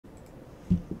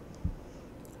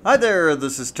Hi there,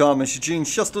 this is Thomas Eugene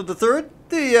Schuster III,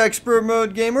 the Expert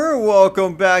Mode Gamer.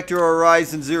 Welcome back to our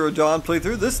Horizon Zero Dawn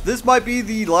playthrough. This might be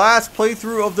the last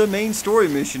playthrough of the main story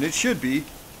mission. It should be.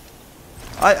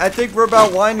 I think we're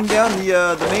about winding down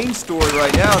the main story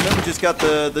right now, and then we just got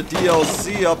the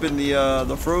DLC up in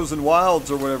the Frozen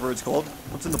Wilds or whatever it's called.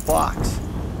 What's in the box?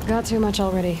 Got too much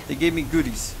already. They gave me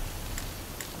goodies.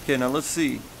 Okay, now let's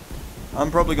see. I'm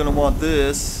probably gonna want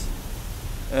this,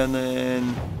 and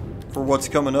then for what's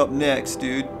coming up next,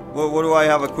 dude. What do I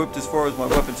have equipped as far as my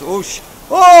weapons?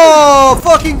 Oh,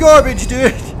 fucking garbage,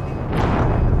 dude.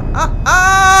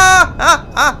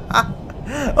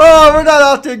 Oh, we're not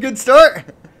off to a good start.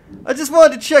 I just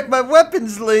wanted to check my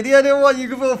weapons, lady. I didn't want you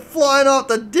to go flying off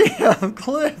the damn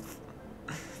cliff.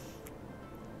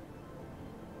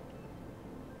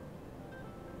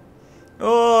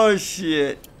 Oh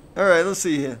shit. All right, let's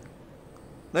see here.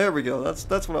 There we go.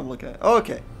 That's what I'm looking at.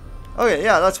 Okay. Okay,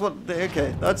 yeah, that's what.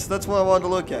 Okay, that's what I wanted to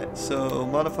look at. So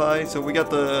modify. So we got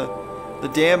the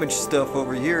damage stuff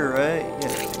over here, right? Yeah,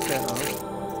 take that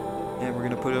off. And we're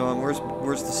gonna put it on. Where's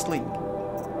the sling?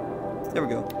 There we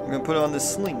go. We're gonna put it on this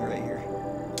sling right here.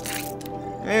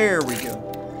 There we go.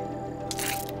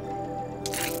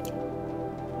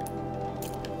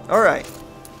 All right.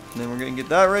 And then we're gonna get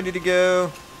that ready to go.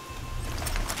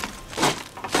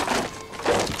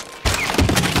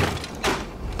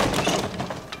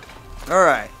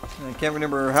 Alright, I can't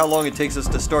remember how long it takes us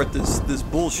to start this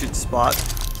bullshit spot.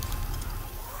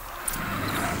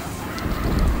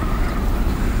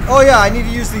 Oh yeah, I need to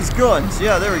use these guns.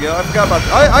 Yeah, there we go. I forgot about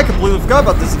I completely forgot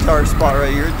about this entire spot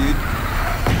right here, dude.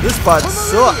 This spot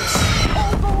sucks.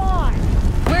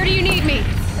 Where do you need me?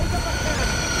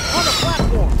 On the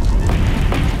platform.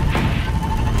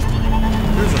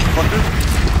 There's a fucker.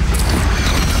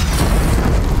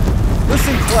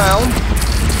 Listen, clown.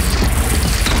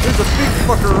 There's a big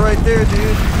fucker right there,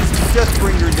 dude. He's the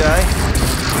Deathbringer guy.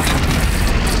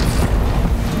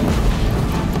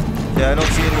 Yeah, I don't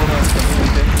see anyone else coming.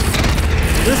 Okay.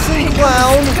 Listen,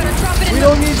 clown. We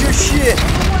don't need your shit.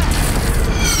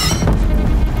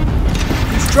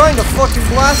 He's trying to fucking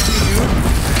blast me, dude.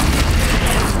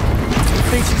 He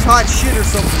thinks he's hot shit or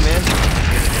something, man.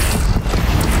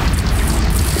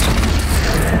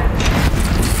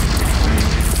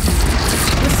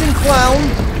 Listen,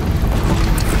 clown.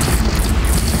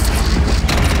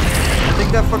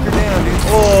 Take that fucker down, dude.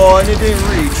 Oh, and it didn't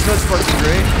reach. That's fucking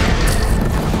great.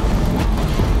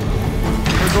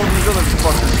 Where's all these other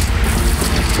fuckers?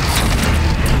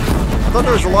 I thought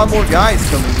there was a lot more guys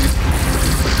coming, dude.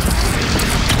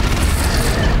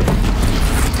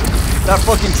 That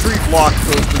fucking tree block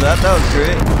goes to that. That was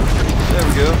great. There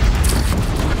we go.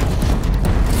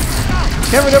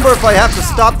 Can't remember if I have to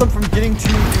stop them from getting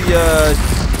to the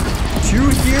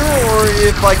here, or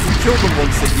if I can kill them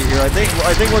once they get here. I think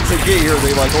once they get here,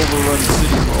 they like overrun the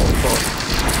city for all the fuck.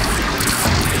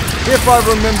 If I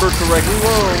remember correctly.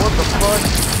 Whoa, what the fuck?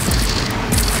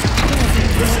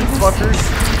 Listen, fuckers.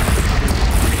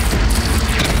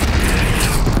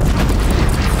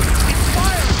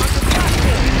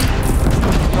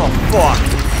 Oh fuck.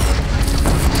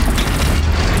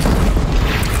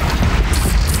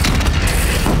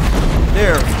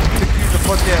 There. Pick you the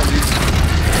fuck down, dude.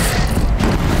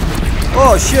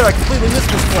 Oh shit, I completely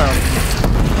missed this clown.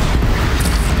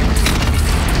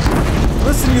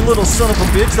 Listen, you little son of a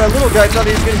bitch. That little guy thought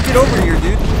he was gonna get over here,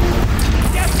 dude.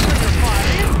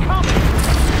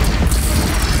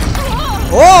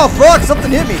 Oh fuck, something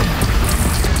hit me.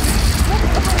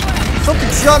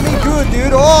 Something shot me good,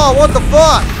 dude. Oh, what the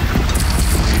fuck?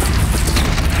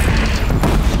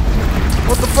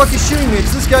 What the fuck is shooting me?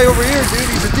 It's this guy over here, dude.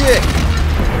 He's a dick.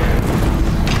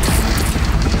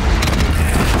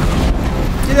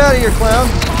 Get out of here, clown.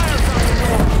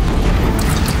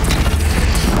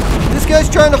 This guy's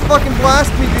trying to fucking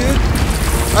blast me, dude.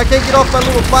 I can't get off my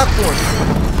little platform.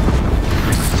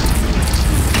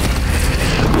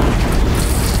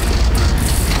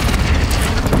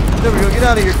 There we go. Get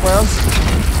out of here, clowns.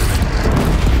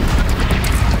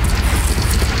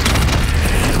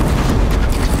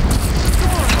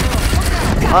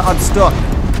 I'm stuck.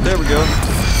 There we go.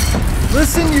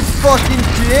 Listen, you fucking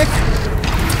dick.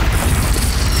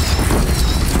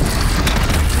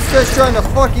 This guy's trying to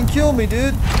fucking kill me,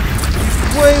 dude.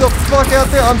 He's way the fuck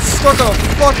out there. I'm stuck on a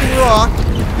fucking rock.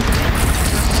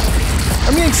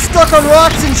 I'm getting stuck on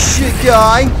rocks and shit,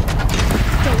 guy.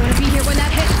 Don't want to be here when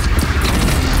that hits.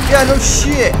 Yeah, no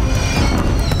shit.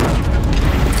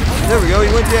 There we go, he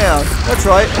went down. That's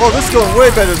right. Oh, this is going way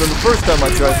better than the first time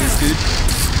I tried this, dude.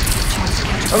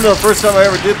 I don't know, the first time I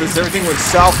ever did this, everything went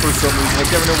south for some reason. I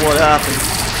can't remember what happened.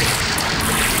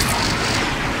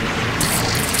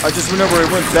 I just remember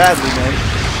it went badly, man.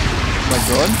 Am I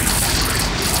done?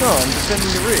 No, I'm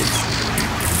defending the ridge.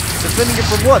 Defending it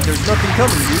from what? There's nothing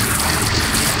coming, dude.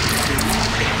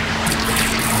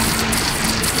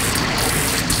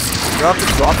 Drop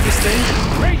this thing?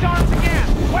 Raise arms again.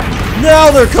 West. Now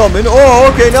they're coming!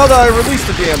 Oh, okay, now that I released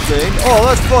the damn thing. Oh,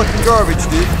 that's fucking garbage,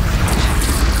 dude.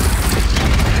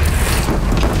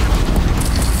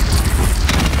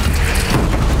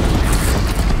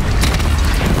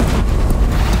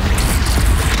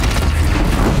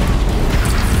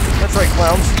 That's right,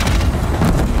 clowns.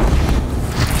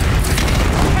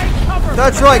 Take cover.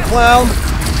 That's right, clown.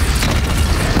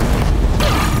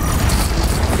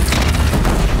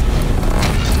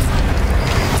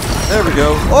 There we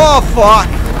go. Oh, fuck.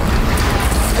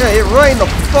 Yeah, hit right in the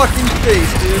fucking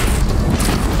face, dude.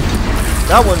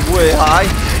 That one's way high.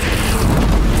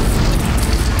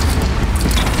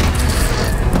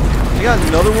 You got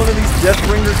another one of these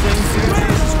Deathbringer things, dude?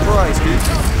 Jesus Christ, dude.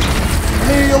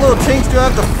 How many of your little tanks do I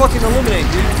have to fucking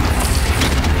eliminate, dude?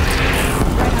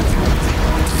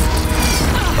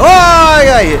 Oh, I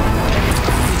got hit.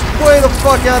 Way the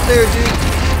fuck out there, dude.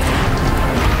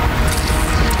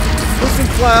 Listen,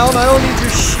 clown, I don't need your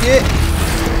shit.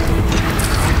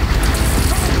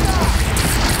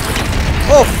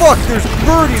 Oh, fuck, there's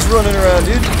birdies running around,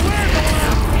 dude.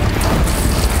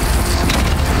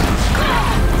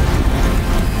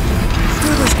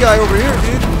 Screw this guy over here,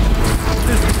 dude.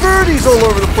 There's birdies all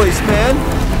over the place, man.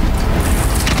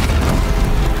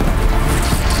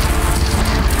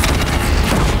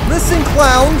 Listen,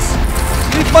 clowns,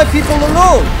 leave my people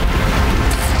alone.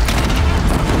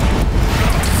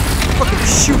 Fucking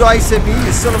shoot ice at me,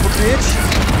 you son of a bitch.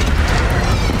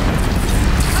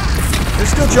 They're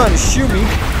still trying to shoot me.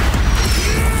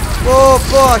 Oh,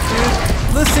 fuck,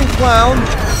 dude. Listen, clown.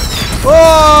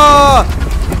 Oh!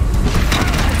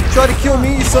 Try to kill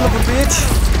me, you son of a bitch.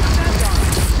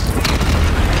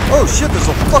 Oh, shit, there's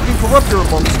a fucking corruptor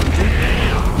amongst them, dude.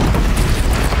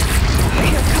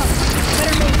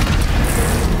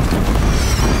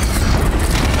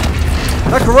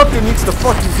 That corruptor needs to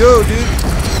fucking go, dude.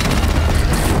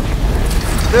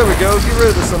 There we go, get rid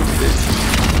of this son of a bitch.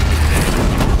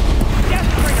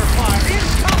 Deathbringer fire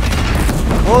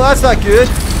incoming. Well, that's not good.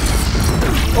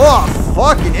 Oh,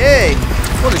 fucking A.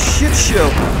 What a shit show.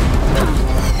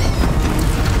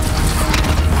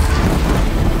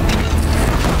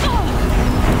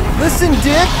 Listen,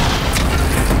 dick.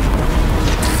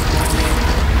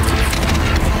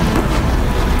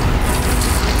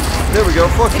 There we go,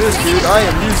 fuck this, dude. I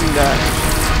am using that.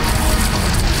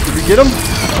 Did we get him?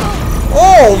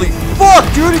 Holy fuck,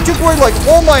 dude, he took away like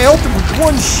all my health with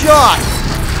one shot.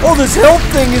 Oh, this health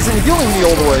thing isn't healing me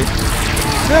all the way.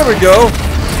 There we go.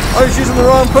 I was using the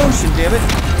wrong potion, damn it.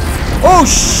 Oh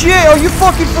shit, are you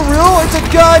fucking for real? It's a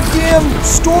goddamn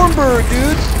Stormbird,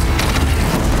 dude.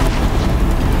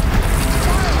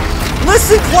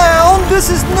 Listen, clown, this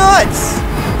is nuts.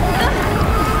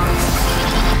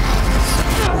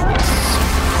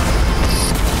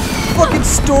 Fucking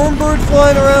Stormbird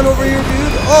flying around over here,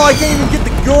 dude. Oh, I can't even get the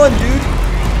gun, dude.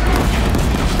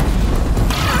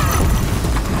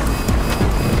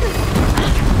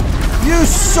 You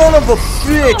son of a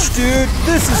bitch, dude.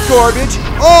 This is garbage.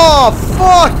 Oh,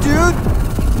 fuck, dude.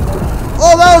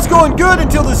 Oh, that was going good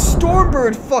until the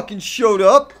Stormbird fucking showed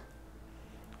up.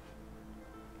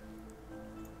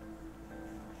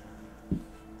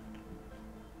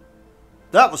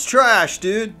 That was trash,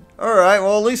 dude. Alright,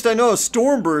 well, at least I know a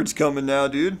Stormbird's coming now,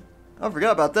 dude. I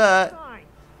forgot about that. Sign.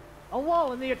 A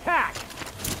lull in the attack.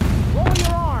 Roll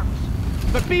your arms,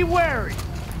 but be wary.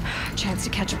 Chance to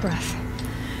catch a breath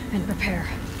and prepare.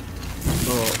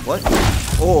 What?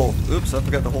 Oh, oops, I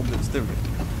forgot to hold this. There we go.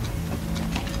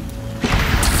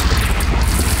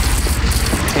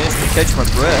 Chance to catch my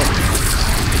breath.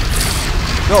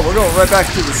 No, we're going right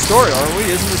back to the start, aren't we?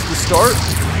 Isn't this the start?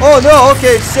 Oh no,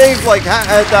 okay, it saved like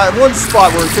at that one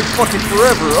spot where it took fucking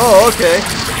forever. Oh, okay.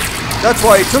 That's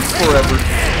why it took forever.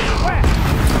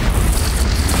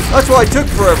 That's why it took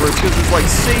forever, it's because it's like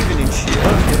saving and shit.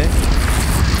 Okay.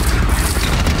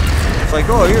 It's like,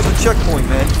 oh, here's a checkpoint,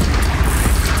 man.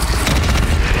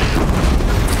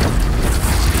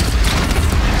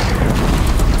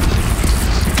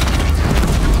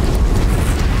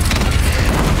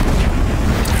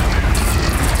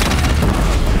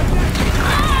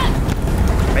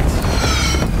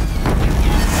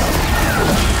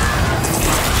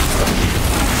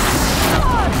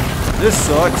 This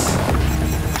sucks.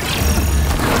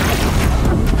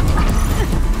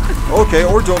 Okay,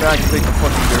 or don't activate the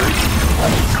fucking berries.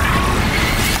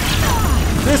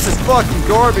 This is fucking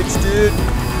garbage, dude.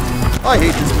 I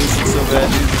hate this mission so bad,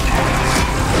 dude.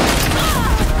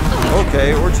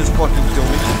 Okay, or just fucking kill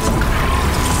me.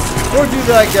 Or do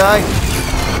that guy.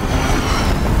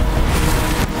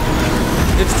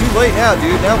 It's too late now,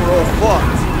 dude. Now we're all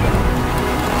fucked.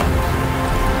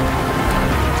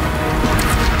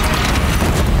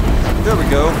 There we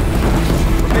go.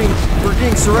 We're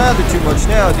being surrounded too much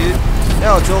now, dude.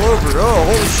 Now it's all over. Oh,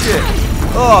 holy shit.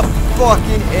 Oh,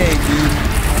 fucking A, dude.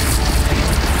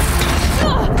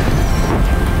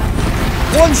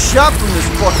 One shot from this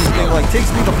fucking thing, like,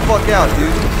 takes me the fuck out,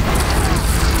 dude.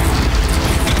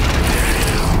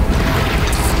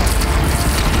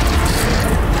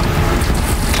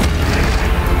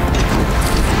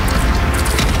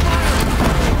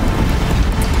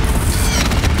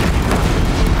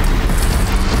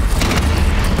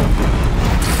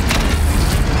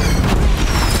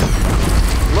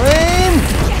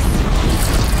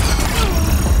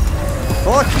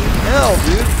 Fucking hell,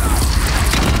 dude.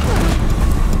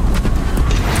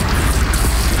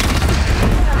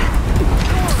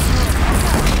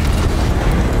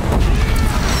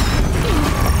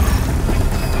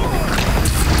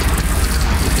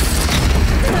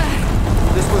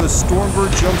 This where the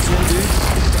Stormbird jumps in, dude.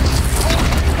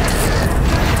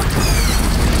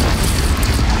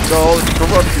 Oh, it's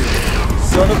corrupted.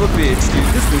 Son of a bitch, dude.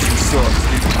 This mission sucks,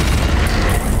 dude.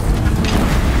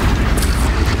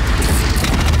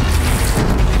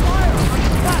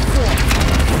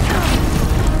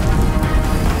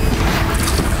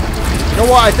 You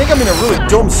know what? I think I'm in a really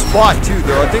dumb spot too,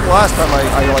 though. I think last time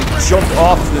I like jumped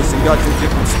off this and got to a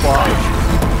different spot.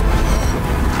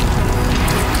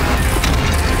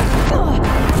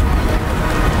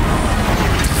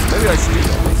 Maybe I should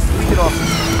get off.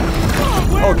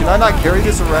 Oh, can I not carry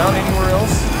this around anywhere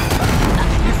else?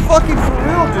 You fucking for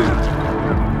real, dude.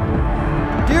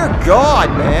 Dear God,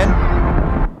 man.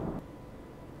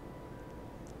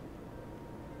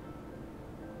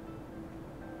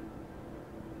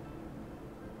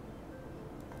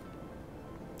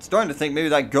 Starting to think maybe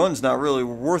that gun's not really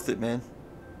worth it, man.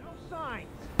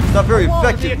 It's not very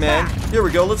effective, man. Here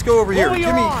we go. Let's go over here.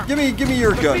 Give me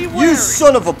your gun. You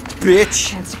son of a bitch!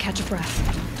 Chance to catch a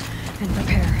breath and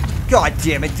prepare. God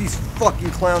damn it! These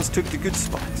fucking clowns took the good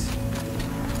spots.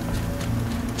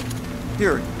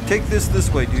 Here, take this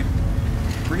way, dude.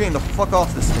 We're getting the fuck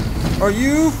off this thing. Are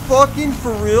you fucking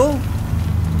for real?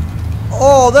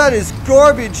 Oh, that is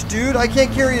garbage, dude. I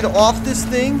can't carry it off this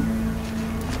thing.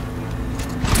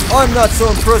 I'm not so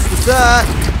impressed with that.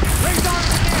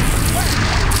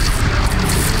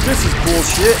 This is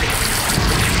bullshit.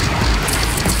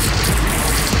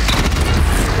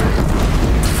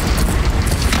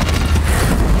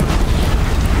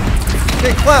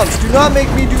 Okay, clowns, do not make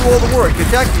me do all the work.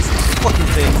 Attack these fucking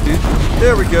things, dude.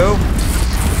 There we go.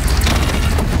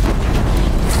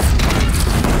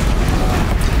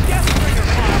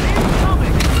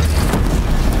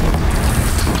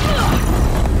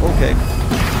 Okay.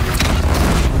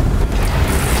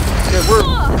 Yeah, we're...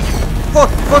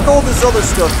 Fuck all this other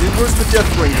stuff, dude. Where's the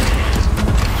Deathbringer?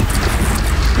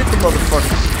 Get the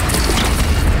motherfucker.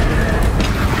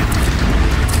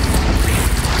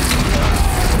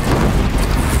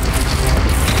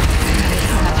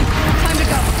 Time to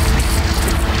go.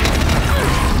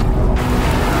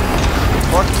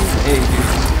 Fucking A, dude.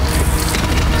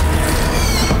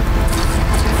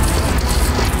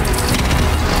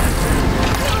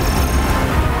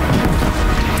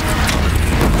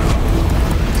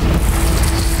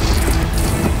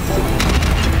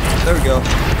 There we go. I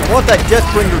want that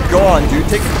Deathbringer gone, dude.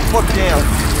 Take it the fuck down.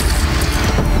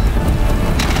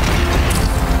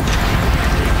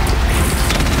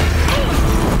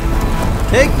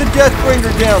 Take the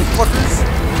Deathbringer down, fuckers.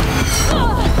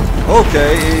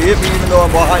 Okay, it hit me even though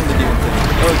I'm behind the damn thing.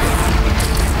 Okay.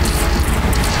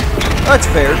 That's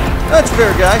fair. That's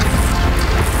fair, guy.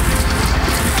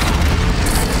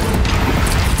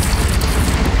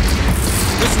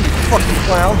 Listen, you fucking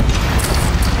clown.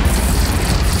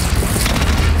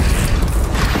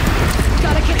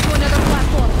 Gotta get to another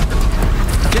platform.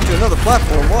 Get to another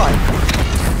platform? Why?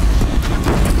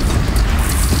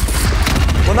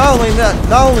 Well, not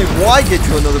only why get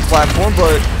to another platform,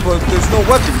 but there's no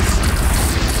weapons.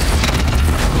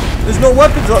 There's no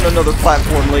weapons on another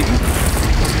platform, Layton.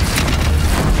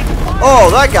 Oh,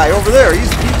 that guy over there,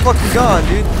 he's fucking gone,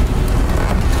 dude.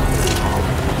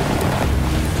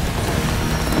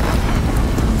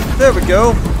 There we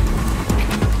go.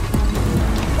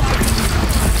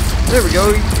 There we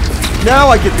go. Now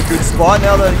I get the good spot,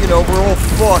 now that, you know, we're all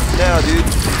fucked now, dude.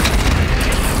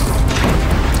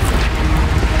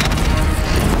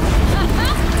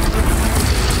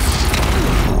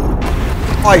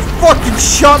 I fucking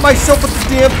shot myself with the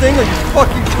damn thing. Are you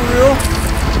fucking for real?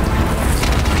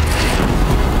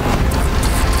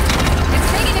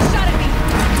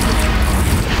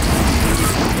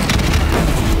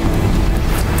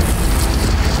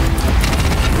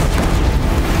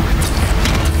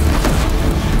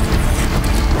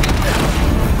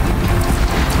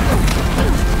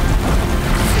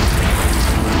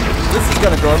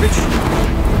 garbage.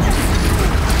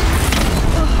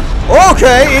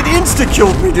 Okay, it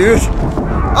insta-killed me, dude.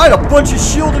 I had a bunch of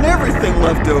shield and everything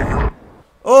left over.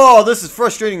 Oh, this is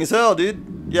frustrating as hell,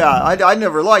 dude. Yeah, I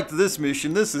never liked this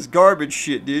mission. This is garbage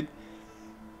shit, dude.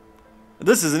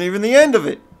 This isn't even the end of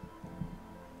it.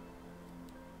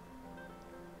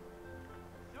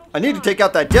 I need to take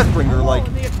out that Deathbringer, like,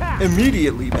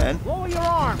 immediately, man. Lower your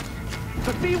arms,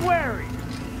 but be wary.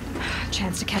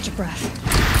 Chance to catch a breath.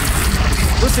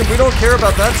 Listen, we don't care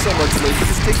about that so much, Lee.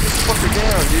 Just take this fucker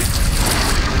down, dude.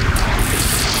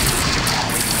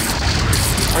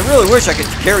 I really wish I could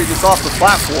carry this off the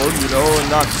platform, you know, and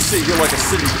not sit here like a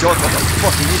city duck like a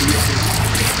fucking idiot.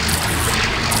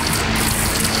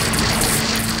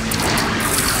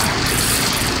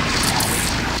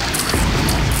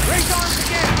 Raise arms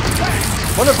again.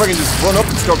 I wonder if I can just run up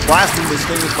and start blasting this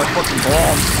thing with my fucking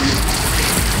bombs, dude.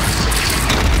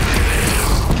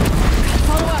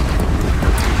 Follow up.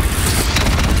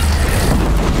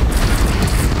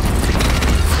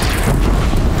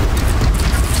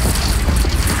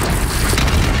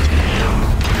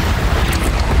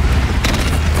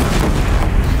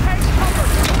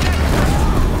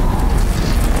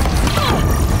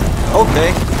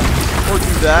 Okay, or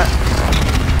do that.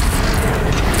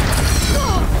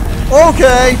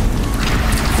 Okay.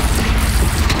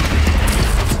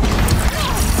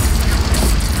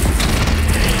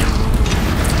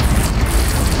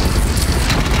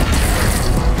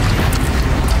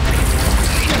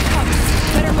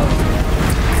 Better move.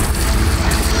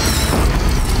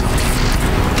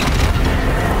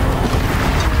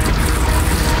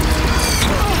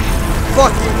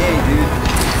 Fucking A, dude.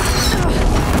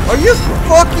 Are you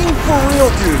fucking for real,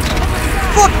 dude?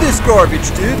 Fuck this garbage,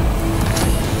 dude.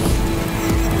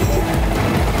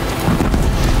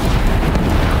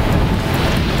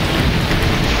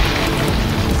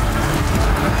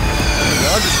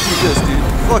 I'll just do this, dude.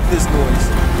 Fuck this noise.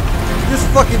 This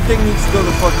fucking thing needs to go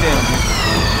the fuck down, dude.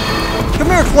 Come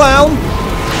here, clown.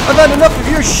 I've had enough of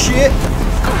your shit.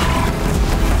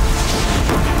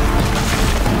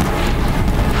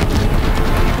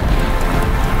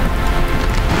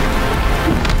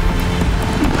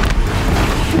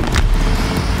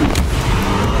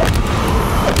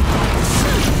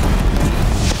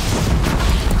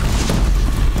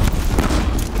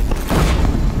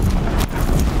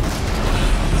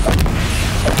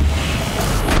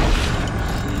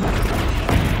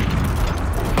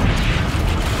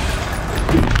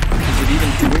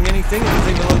 It doesn't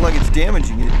even look like it's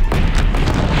damaging it.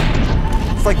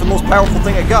 It's like the most powerful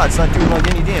thing I got. It's not doing like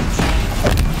any damage.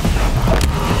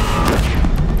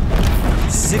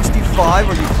 65?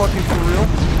 Are you fucking for real?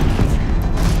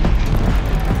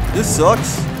 This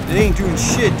sucks. It ain't doing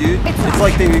shit, dude. It's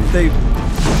like they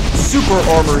super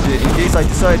armored it in case I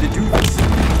decide to do this.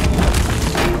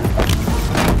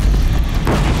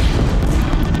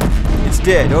 It's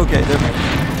dead. Okay, there.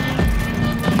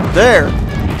 There.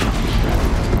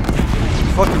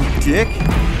 Fucking dick.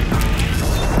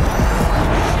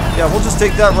 Yeah, we'll just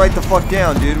take that right the fuck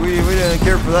down, dude. We didn't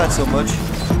care for that so much.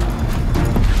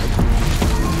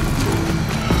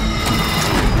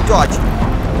 Dodge.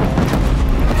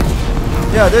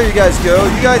 Yeah, there you guys go.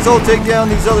 You guys all take down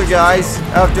these other guys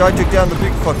after I took down the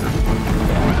big fucker.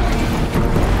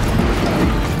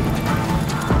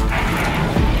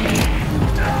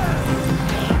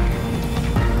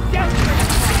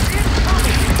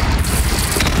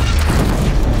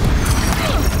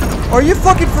 Are you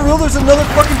fucking for real? There's another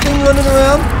fucking thing running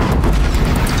around?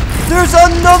 There's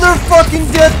another fucking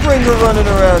Deathbringer running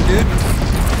around, dude.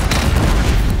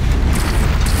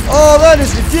 Oh, that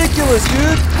is ridiculous,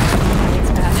 dude.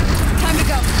 It's bad. Time to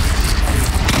go.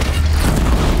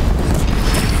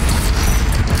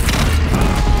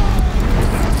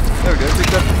 There we go.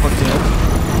 Take that the fuck down.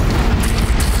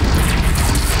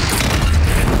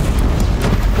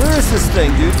 Where is this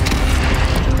thing, dude?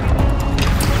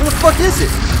 Where the fuck is it?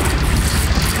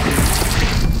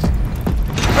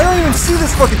 I don't even see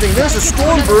this fucking thing. There's a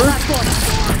Stormbird.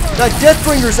 That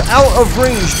Deathbringer's out of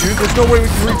range, dude. There's no way we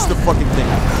can reach the fucking thing.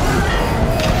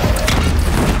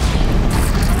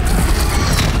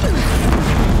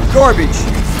 Garbage.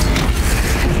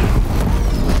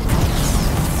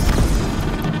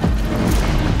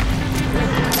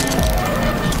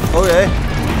 Okay.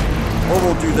 Or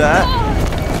we'll do that.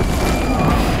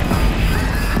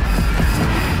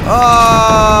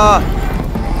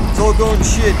 It's all going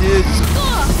shit, dude.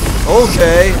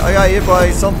 Okay, I got hit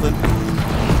by something.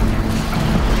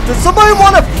 Does somebody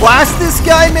want to blast this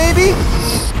guy, maybe?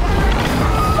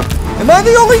 Am I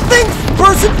the only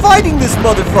person fighting this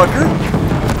motherfucker?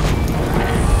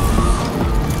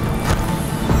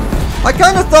 I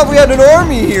kind of thought we had an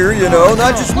army here, you know,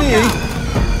 not just me.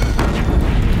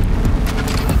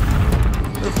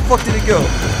 Where the fuck did he go?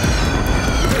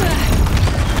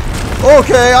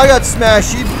 Okay, I got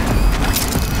smashed.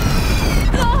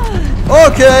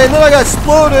 Okay, and then I got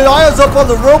exploded. I was up on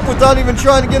the rope without even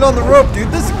trying to get on the rope, dude.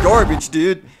 This is garbage,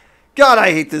 dude. God,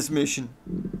 I hate this mission.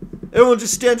 Everyone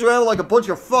just stands around like a bunch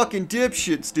of fucking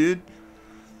dipshits, dude.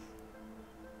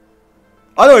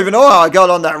 I don't even know how I got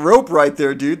on that rope right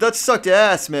there, dude. That sucked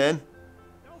ass, man.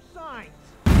 No signs.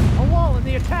 A wall in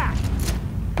the attack.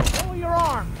 Lower your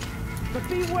arms, but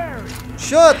be wary.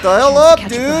 Shut the hell up,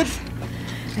 Catch a dude. breath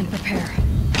and prepare.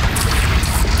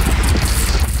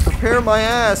 Prepare my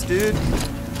ass, dude.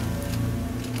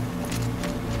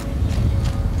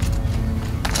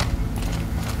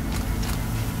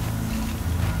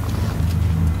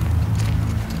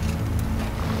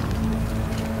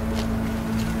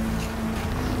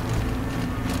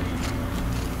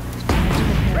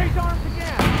 Raise arms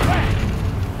again. Quick.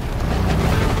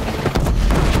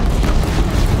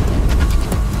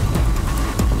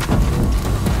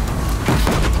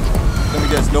 Let me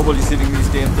guess, nobody's hitting these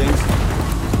damn things.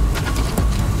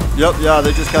 Yep, yeah,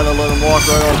 they just kind of let them walk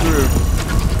right on through.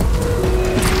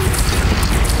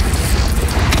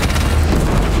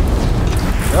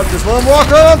 Yep, just let them walk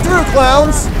right on through,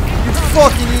 clowns! You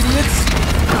fucking idiots!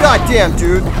 Goddamn,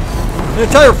 dude. An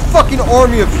entire fucking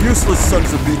army of useless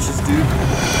sons of bitches, dude.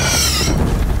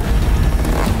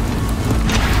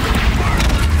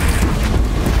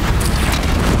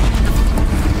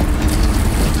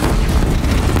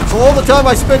 So all the time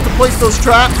I spent to place those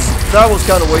traps, that was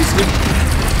kind of wasted.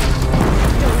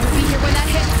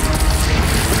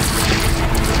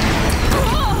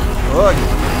 Look.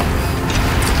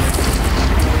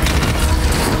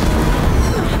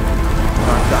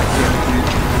 Oh, goddamn it, dude.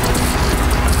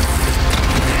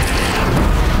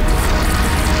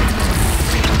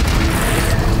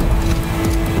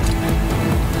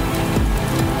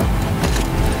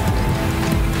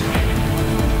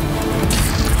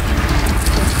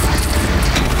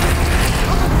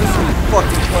 Listen, you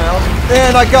fucking clown.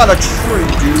 And I got a tree,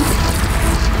 dude.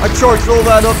 I charged all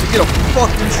that up to get a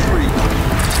fucking tree.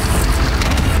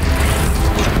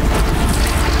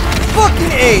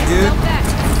 Fucking A, dude.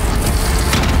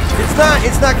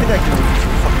 It's not connected with this.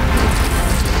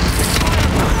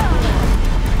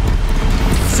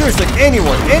 Seriously,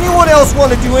 anyone else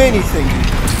want to do anything, dude?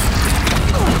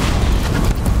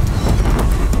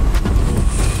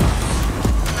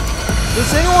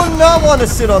 Does anyone not want to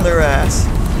sit on their ass?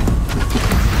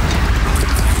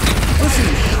 Listen,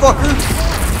 you fucker.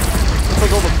 Looks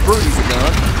like all the birdies are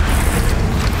gone.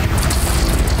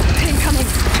 Incoming.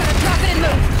 Gotta drop it and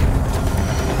move.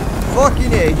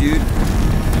 Fucking A, dude.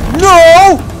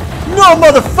 No! No,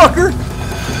 motherfucker!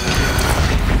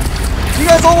 You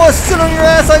guys all want to sit on your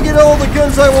ass? I get all the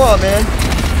guns I want, man.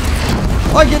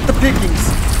 I get the pickings.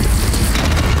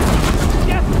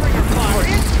 Yes, bring your fire.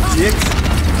 Dicks.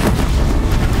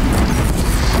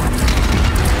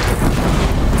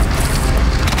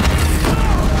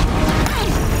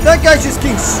 That guy's just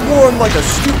getting swarmed like a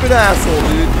stupid asshole,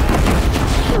 dude.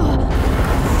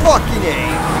 Fucking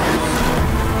A.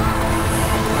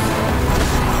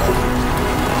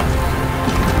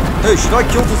 Hey, should I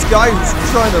kill this guy who's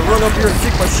trying to run up here and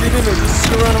kick my shit in, or just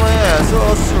sit around my ass? Oh,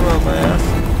 I'll sit around my ass.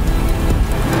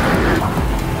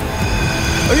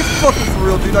 Are you fucking for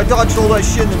real, dude? I dodged all that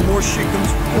shit and then more shit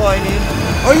comes flying in.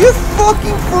 Are you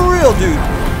fucking for real, dude?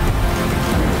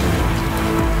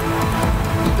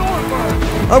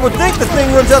 I would think the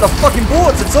thing runs out of fucking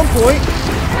bullets at some point.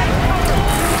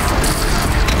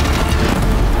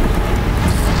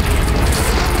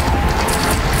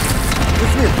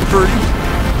 Listen here, birdie.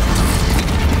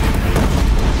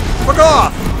 Fuck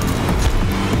off!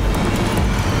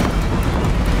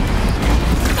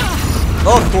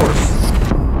 Of course.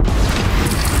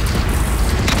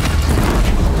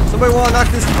 Somebody want to knock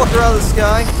this fucker out of the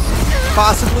sky?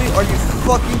 Possibly? Are you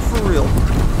fucking for real?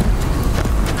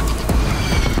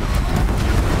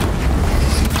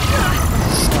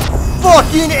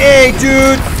 Fucking A,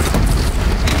 dude!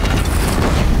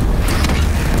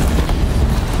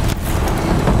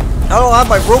 I don't have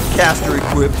my rope caster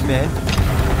equipped, man.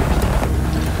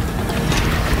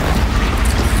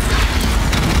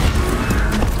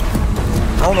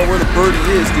 I don't know where the birdie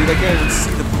is, dude. I can't even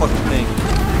see the fucking thing.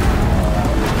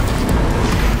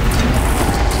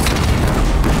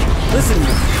 Listen,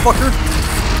 you fucker.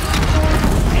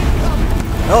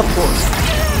 Of course.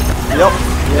 Yep.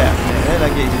 Yeah, man. And I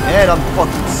gave you. And I'm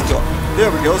fucking stuck.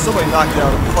 There we go. Somebody knocked out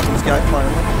a fucking guy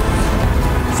finally.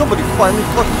 Somebody finally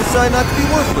fucking decided not to be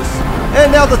worthless.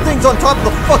 And now the thing's on top of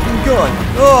the fucking gun.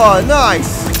 Oh,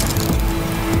 nice.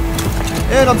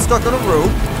 And I'm stuck on a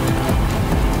rope.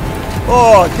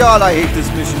 Oh, God, I hate this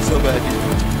mission so bad, dude.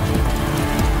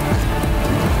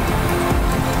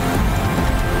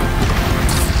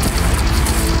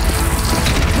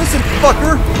 Listen,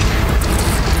 fucker!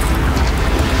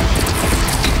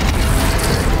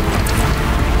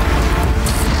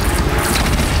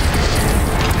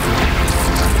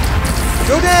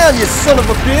 Go down, you son of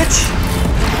a bitch!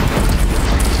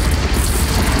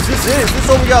 Is this it? Is this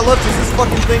all we got left? Is this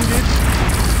fucking thing, dude?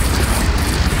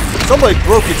 Somebody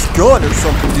broke its gun or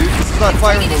something, dude, because it's not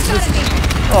firing those missiles.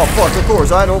 Oh, fuck, of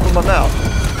course, I had to open my mouth.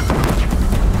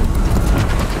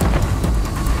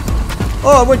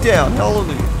 Oh, I went down.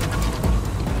 Hallelujah.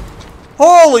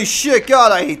 Holy shit,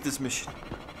 God, I hate this mission.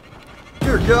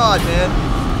 Dear God, man.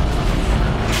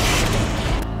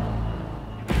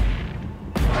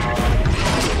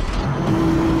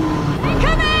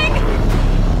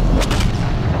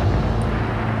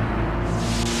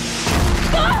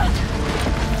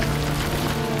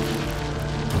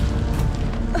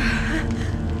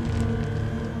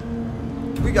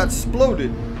 We got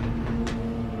exploded.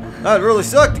 That'd really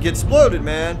suck to get exploded,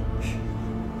 man.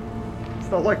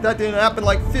 Felt like that didn't happen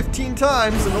like 15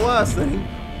 times in the last thing.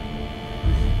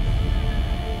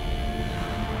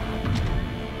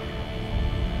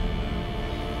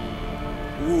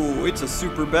 Ooh, it's a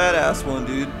super badass one,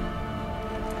 dude.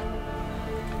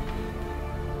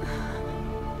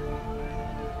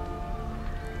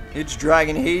 It's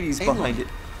dragging Hades behind it.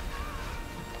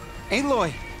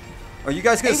 Aloy! Are you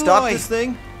guys gonna stop this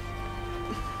thing?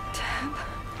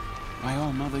 My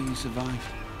own mother, you survived.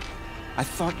 I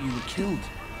thought you were killed.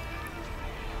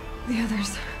 The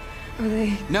others, are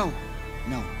they? No,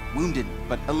 wounded,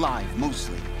 but alive,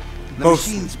 mostly. The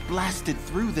Mostly. machines blasted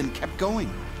through, then kept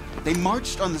going. They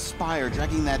marched on the spire,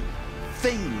 dragging that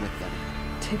thing with them.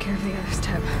 Take care of the others,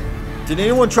 Teb. Did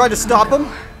anyone try to stop him?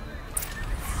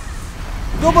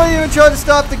 Nobody even tried to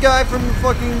stop the guy from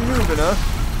fucking moving, huh?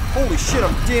 Holy shit,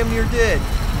 I'm damn near dead.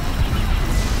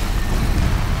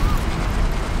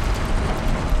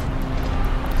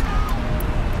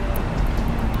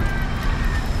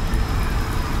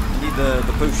 Need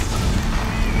the potion.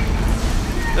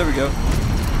 There we go.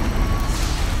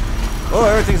 Oh,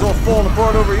 everything's all falling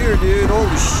apart over here, dude.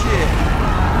 Holy shit.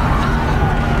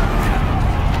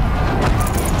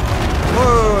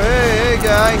 Whoa, hey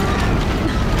guy.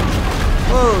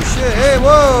 Whoa, shit, hey,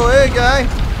 whoa, hey guy.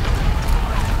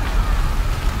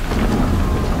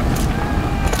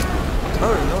 I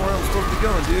don't even know where I'm supposed to be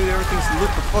going, dude. Everything's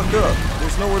lit the fuck up.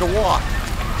 There's nowhere to walk.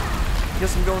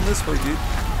 Guess I'm going this way, dude.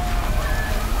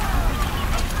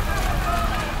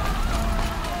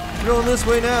 I'm going this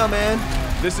way now, man.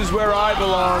 This is where I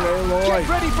belong, Aloy. Get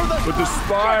ready for the But the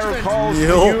spire calls for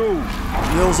Neil. you.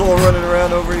 Neil's all running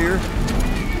around over here.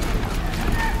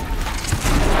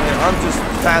 Yeah, I'm just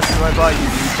passing right by you,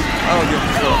 dude. I don't give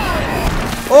a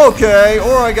fuck. Okay,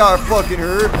 or I got fucking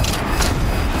hurt.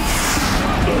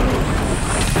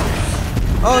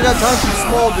 I don't got time for the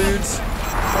small dudes.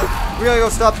 We gotta go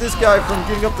stop this guy from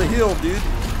getting up the hill, dude.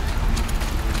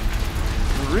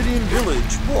 Meridian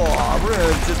Village. Whoa, we're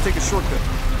gonna just take a shortcut.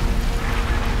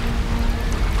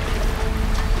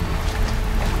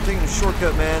 I'm taking a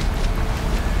shortcut, man.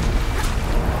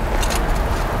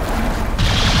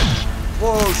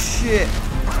 Whoa, shit.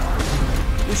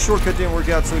 This shortcut didn't work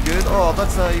out so good. Oh,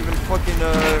 that's not even fucking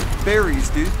berries,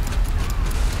 dude.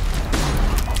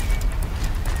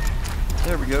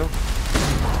 There we go.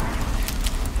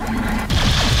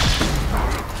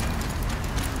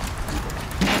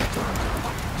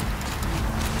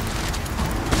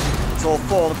 It's all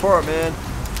falling apart, man.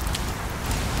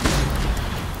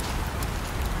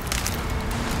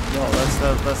 No,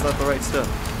 that's not the right stuff.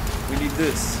 We need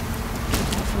this.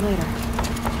 For later.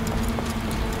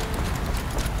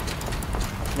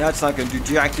 That's not gonna do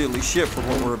jack diddly shit for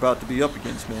what we're about to be up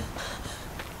against, man.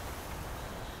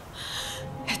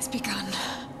 It's begun.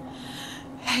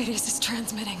 Hades is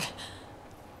transmitting.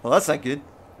 Well, that's not good.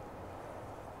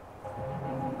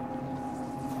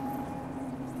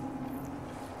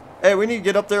 Hey, we need to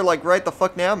get up there, like, right the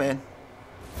fuck now, man.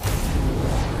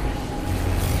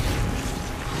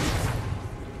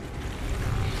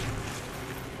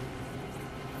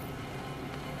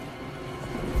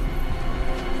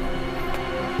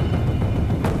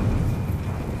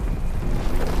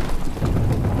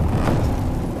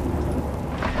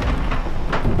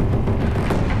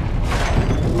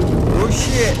 Oh,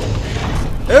 shit.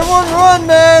 Everyone run,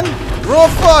 man! We're all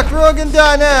fucked. We're all gonna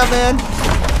die now, man.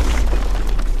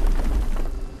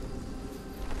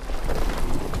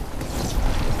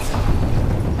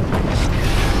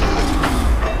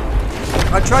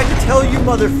 I tried to tell you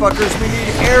motherfuckers we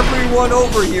need everyone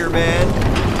over here, man.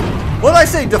 What'd I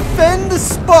say? Defend the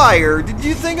spire. Did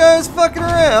you think I was fucking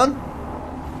around?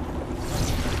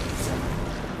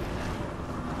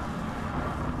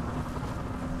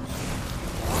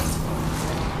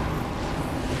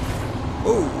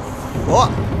 Oh,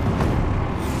 fuck.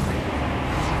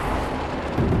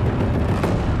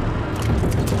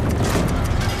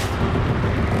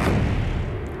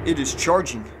 It is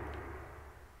charging.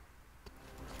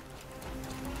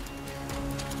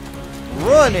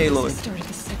 Run, Aloy. Started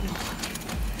the signal.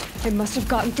 It must have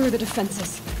gotten through the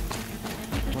defenses.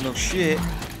 Oh no shit.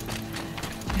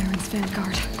 Baron's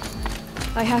vanguard.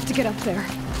 I have to get up there.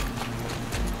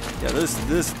 Yeah,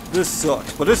 this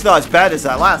sucks, but it's not as bad as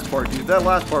that last part, dude. That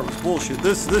last part was bullshit.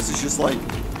 This is just like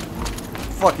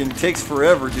fucking takes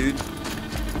forever, dude.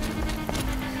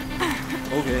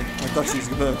 Okay, I thought she was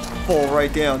gonna fall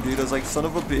right down, dude. I was like, son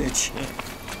of a bitch.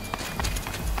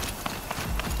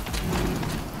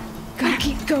 Gotta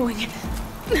keep going.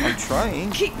 I'm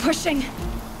trying. Keep pushing.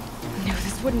 I knew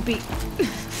this wouldn't be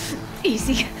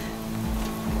easy.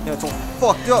 Yeah, it's all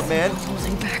fucked up, man.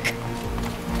 Holding back.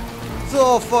 It's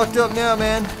all fucked up now,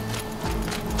 man.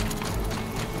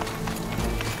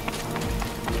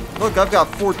 Look, I've got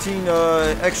 14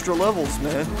 extra levels,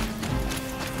 man.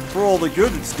 For all the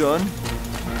good it's done.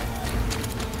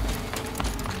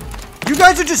 You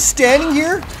guys are just standing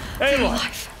here?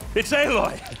 Aloy! It's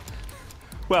Aloy!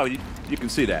 Well, you can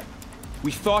see that.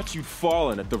 We thought you'd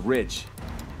fallen at the ridge.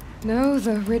 No,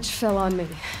 the ridge fell on me.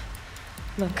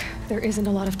 Look, there isn't a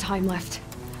lot of time left.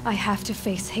 I have to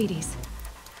face Hades.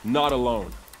 Not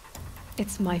alone.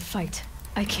 It's my fight.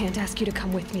 I can't ask you to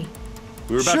come with me.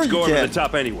 We were about Sure to go you over can. the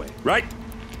top anyway, right?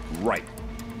 Right.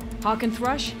 Hawk and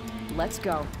Thrush, let's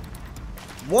go.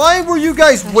 Why were you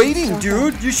guys should waiting, start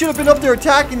dude? You should have been up there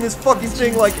attacking this fucking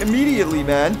thing, like, immediately,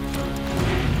 man.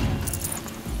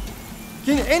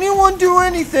 Can anyone do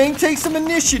anything? Take some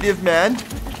initiative, man.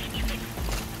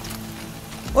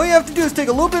 All you have to do is take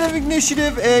a little bit of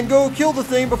initiative and go kill the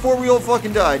thing before we all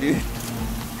fucking die, dude.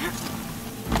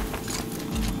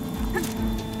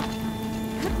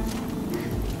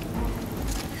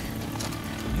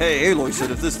 Hey, Aloy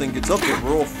said if this thing gets up there,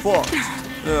 we're all fucked.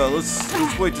 Yeah,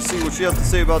 let's wait to see what she has to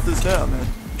say about this now, man.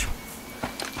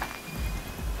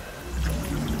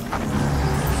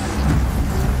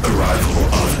 Arrival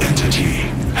of Entity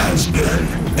has been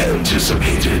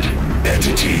anticipated.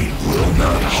 Entity will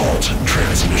not halt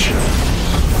transmission.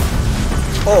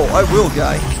 Oh, I will,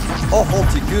 guy. I'll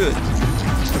halt it good.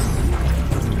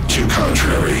 To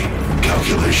contrary,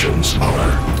 calculations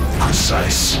are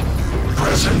precise.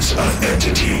 Presence of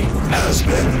Entity has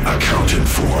been accounted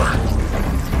for.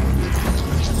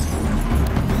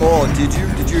 Oh, did you?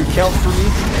 Did you account for me?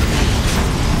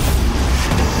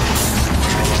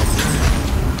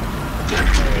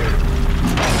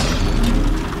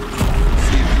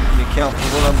 See if you can account for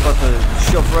what I'm about to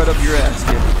shove right up your ass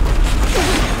here.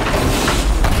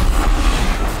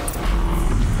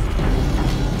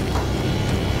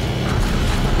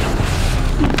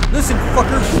 Listen,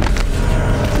 fucker.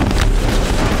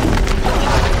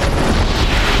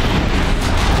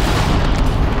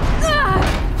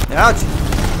 Ouch.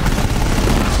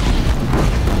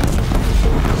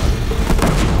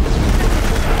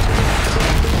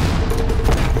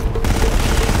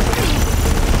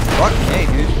 Fuck, hey,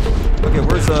 dude. Okay,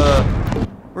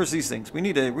 where's these things? We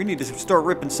need to start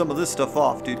ripping some of this stuff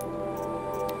off, dude.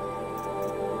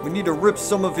 We need to rip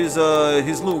some of his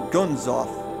little guns off.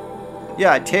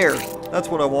 Yeah, tear. That's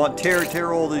what I want.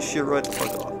 Tear all this shit right the fuck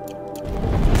off.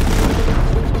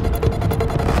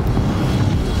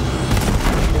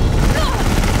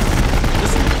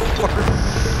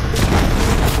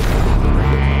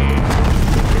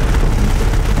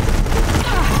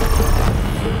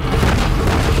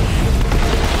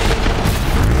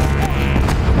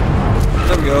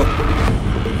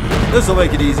 This will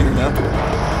make it easier now.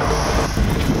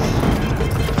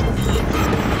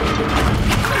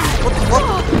 What the fuck?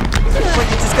 Looks like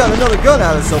you just got another gun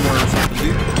out of somewhere or something,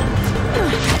 dude.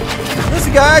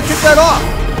 Listen, guy, I took that off.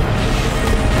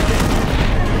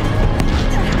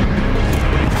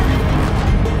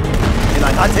 Can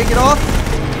I not take it off?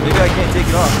 Maybe I can't take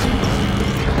it off.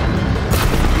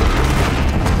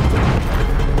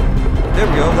 There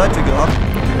we go, that took it off.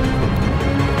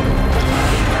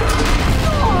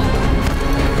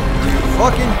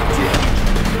 Fucking shit.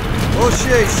 Oh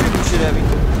shit, shooting shit at me.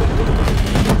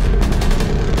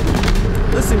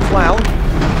 Listen, clown.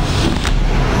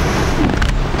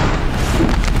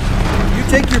 You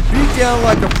take your beat down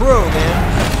like a pro, man.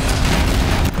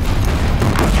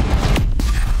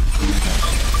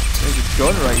 There's a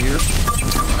gun right here.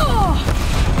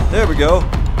 There we go.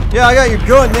 Yeah, I got your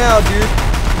gun now, dude.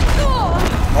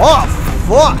 Oh,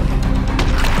 fuck.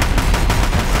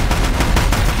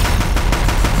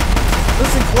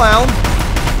 Listen, clown.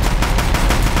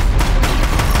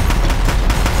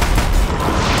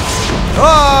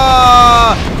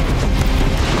 Ah!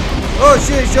 Oh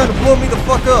shit, he's trying to blow me the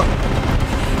fuck up.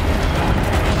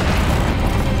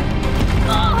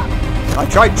 I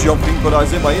tried jumping, but I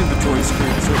was in my inventory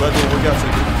screen, so that didn't work out so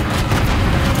good.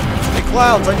 Hey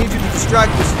clowns, I need you to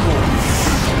distract this fool.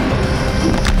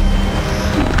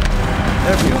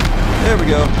 There we go. There we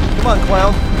go. Come on,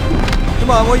 clown.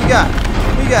 Come on, what you got?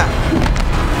 What you got?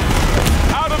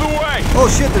 Out of the way! Oh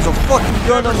shit, there's a fucking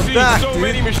gun on the back, so dude.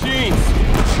 many machines.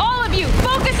 All of you,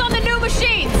 focus on the new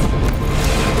machines!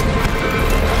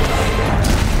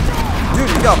 Dude,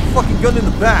 he got a fucking gun in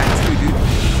the back, too, dude.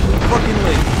 Fucking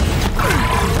late.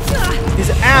 His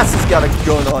ass has got a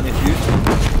gun on it, dude.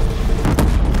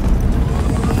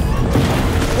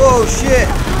 Whoa, shit.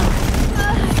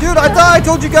 Dude, I thought I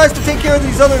told you guys to take care of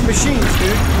these other machines,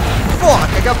 dude. Fuck,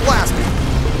 I got blasted.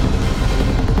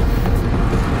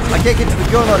 I can't get to the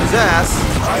gun on his ass.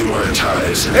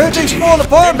 Prioritize Everything's entity. falling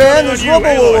apart, man. on There's you, rubble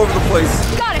all Aloy. over the place.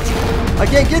 Got it! I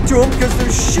can't get to him because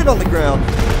there's shit on the ground.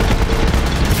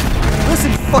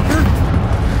 Listen, fucker.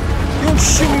 You don't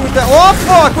shoot me with that. Oh,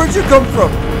 fuck. Where'd you come from?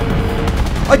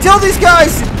 I tell these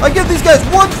guys, I give these guys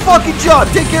one fucking job.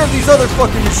 Take care of these other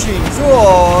fucking machines.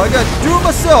 Oh, I got to do it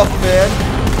myself, man.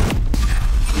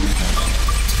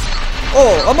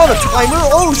 Oh, I'm on a timer?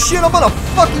 Oh, shit. I'm on a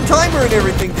fucking timer and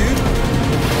everything, dude.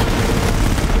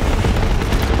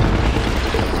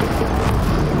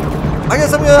 I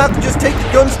guess I'm gonna have to just take the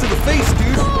guns to the face,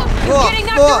 dude. You're getting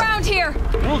knocked fuck. around here!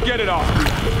 We'll get it off.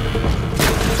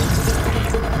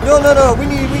 No, we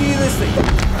need this thing.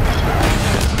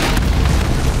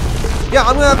 Yeah,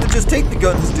 I'm gonna have to just take the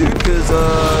guns, dude, because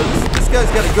this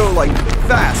guy's gotta go like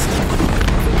fast.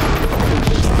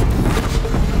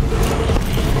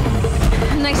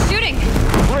 Nice shooting!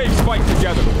 Braves fight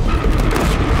together.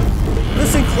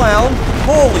 Listen, clown.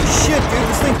 Holy shit, dude,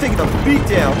 this thing's taking a beat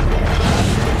down.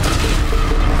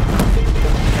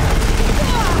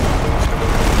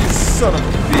 You son of a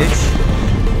bitch.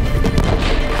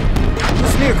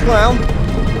 Listen here, clown.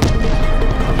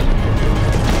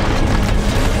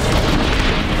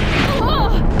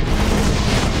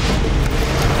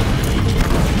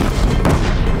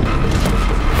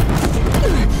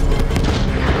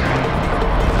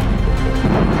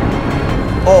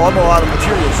 Oh, I'm out of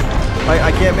materials.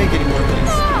 I can't make any more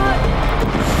things.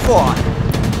 Fuck.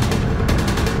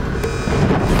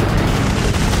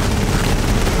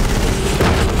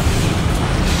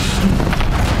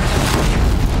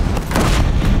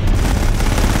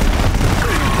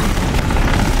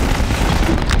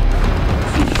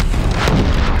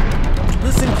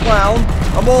 Listen, clown.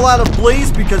 I'm all out of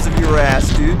blaze because of your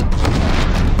ass, dude.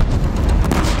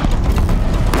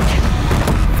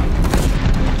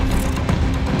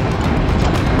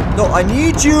 No, I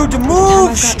need you to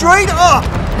move straight up! I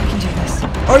can do this.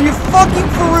 Are you fucking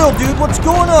for real, dude? What's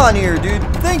going on here, dude?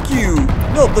 Thank you.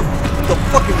 No, the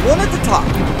fucking one at the top.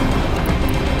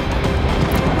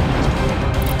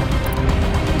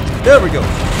 There we go.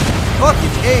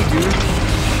 Fucking A, dude.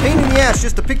 Pain in the ass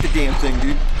just to pick the damn thing,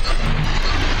 dude.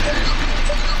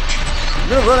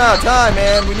 We're gonna run out of time,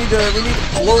 man. We need to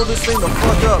blow this thing the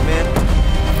fuck up, man.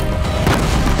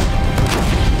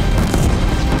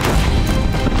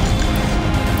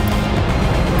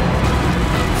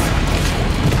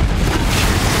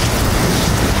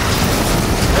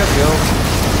 There we go.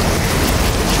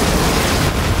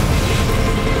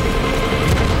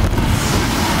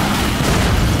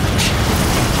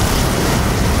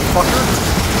 Fucker.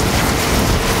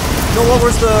 No, well,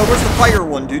 where's the fire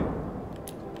one, dude?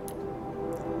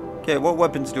 Okay, what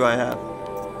weapons do I have?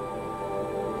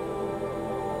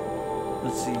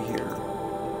 Let's see here.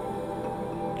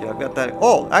 Okay, I've got that.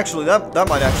 Oh, actually, that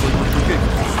might actually work pretty good.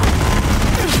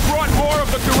 Brought more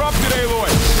of the corrupted, Aloy.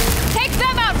 Take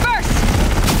them out first!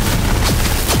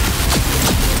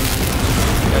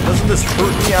 Yeah, doesn't this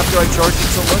hurt me after I charge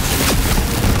it so much?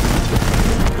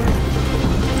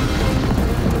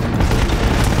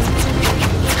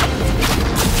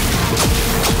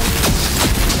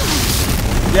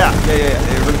 Yeah, it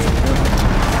hurts.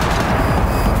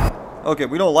 Okay,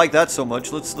 we don't like that so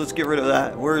much. Let's get rid of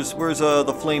that. Where's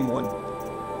the flame one?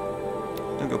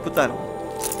 There we go. Put that on.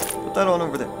 Put that on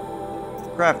over there.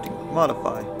 Crafting.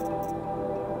 Modify.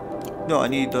 No, I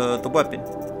need the weapon.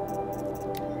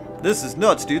 This is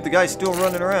nuts, dude. The guy's still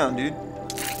running around, dude.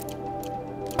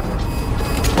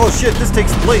 Oh shit, this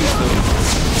takes blaze though.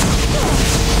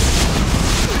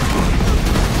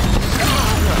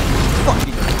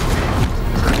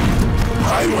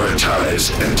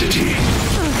 this entity.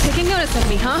 Taking notice of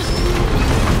me, huh?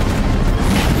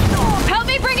 Help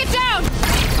me bring it down!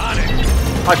 On it.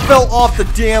 I fell off the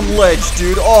damn ledge,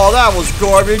 dude. Oh, that was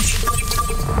garbage.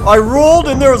 I rolled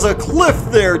and there was a cliff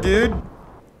there, dude.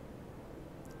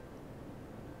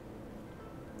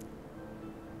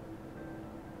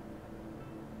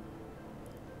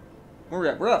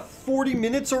 We're at 40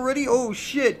 minutes already? Oh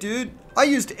shit, dude. I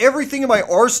used everything in my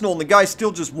arsenal and the guy's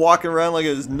still just walking around like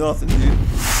it was nothing, dude.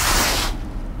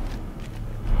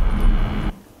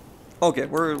 Okay,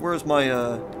 where's my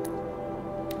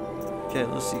okay,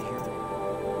 let's see here. Okay.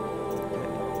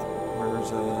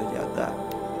 Where's yeah, that.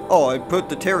 Oh, I put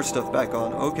the terror stuff back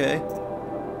on. Okay.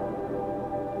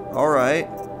 Alright.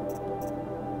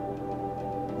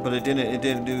 But it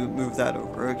didn't move that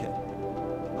over. Okay.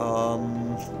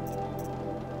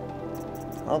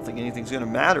 I don't think anything's gonna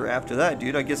matter after that,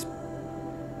 dude. I guess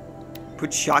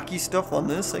put shocky stuff on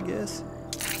this, I guess.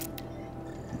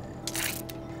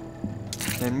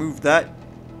 And move that.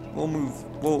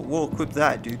 We'll equip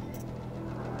that, dude.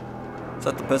 Is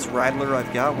that the best Rattler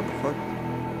I've got? What the fuck?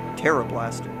 Terra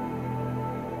Blaster.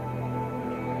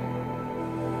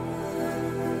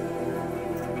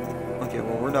 Okay,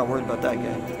 well, we're not worried about that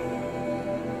guy.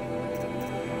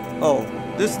 Oh,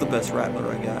 this is the best Rattler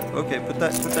I got. Okay, put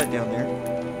that down there.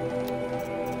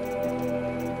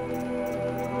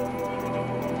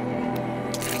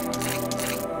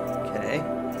 Okay.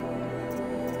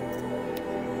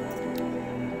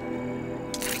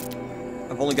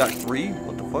 I've only got 3?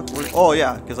 What the fuck? Oh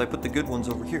yeah, because I put the good ones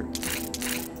over here.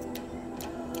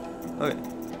 Okay.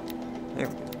 There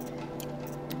we go.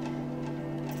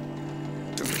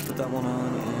 Put that one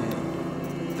on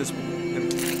and this one. There we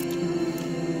go.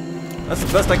 That's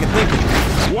the best I can think of.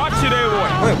 Watch it,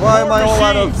 Aloy. Wait, why am I all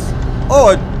out of...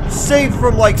 Oh, it saved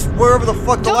from, like, wherever the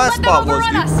fuck the last spot was,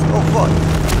 dude. Oh, fuck.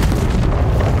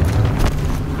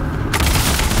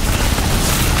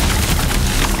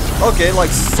 Okay, like,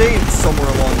 saved somewhere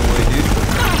along the way, dude.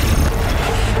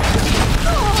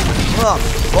 Oh,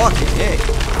 fucking hey.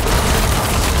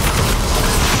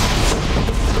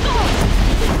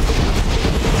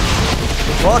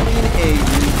 Fucking A,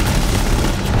 dude.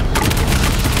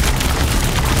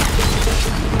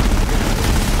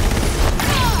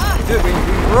 Dude,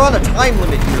 we're on a time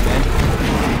limit here, man.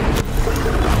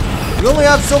 We only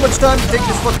have so much time to take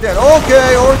this fuck down.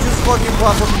 Okay, or just fucking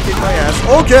pop up and kick my ass.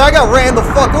 Okay, I got ran the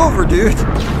fuck over, dude.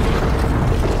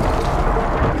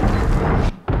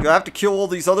 Do I have to kill all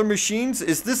these other machines?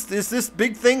 Is this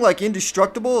big thing like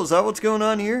indestructible? Is that what's going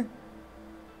on here?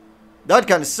 That'd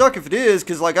kind of suck if it is,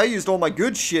 because like I used all my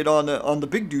good shit on the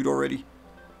big dude already.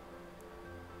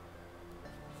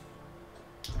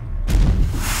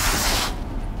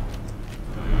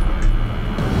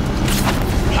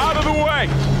 Out of the way!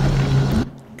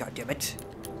 God damn it.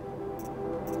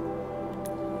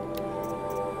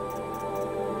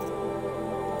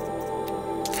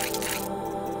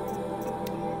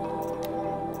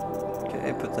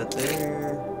 Okay, put that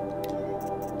there.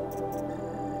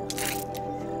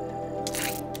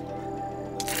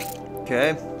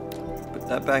 Okay, put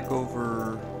that back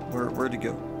over. Where'd it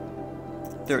go?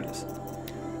 There it is.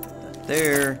 That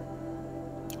there.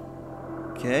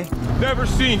 Okay. Never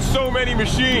seen so many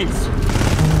machines.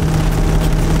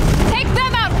 Take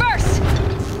them out first!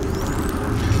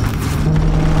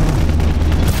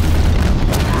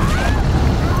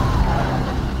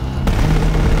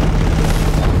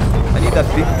 I need that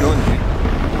big gun, dude.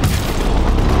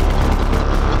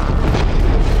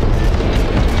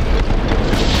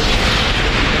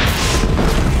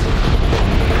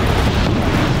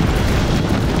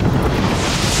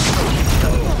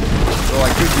 So I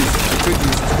could use this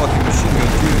fucking machine gun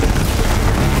too.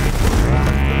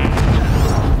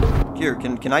 Here,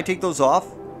 can I take those off?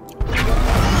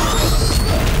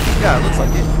 Yeah, it looks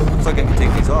like it. Looks like I can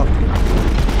take these off, dude.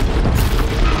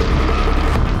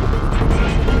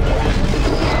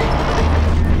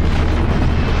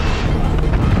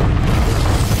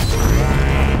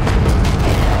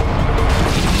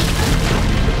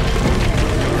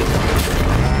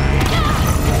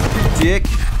 Dick.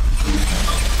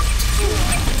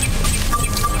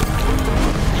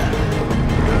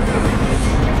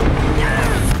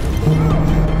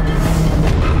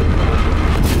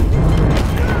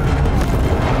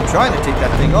 I'm trying to take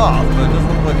that thing off, but it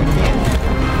doesn't look like I can.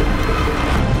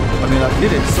 I mean, I've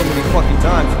hit it so many fucking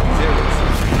times with these arrows.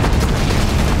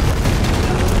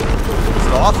 Is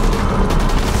it off?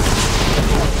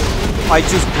 I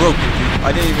just broke it, dude.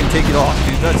 I didn't even take it off,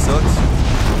 dude. That sucks.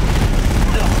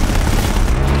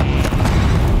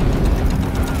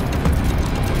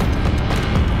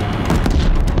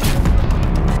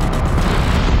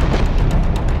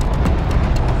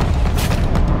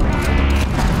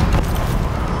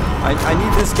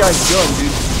 this guy's gun,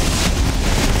 dude.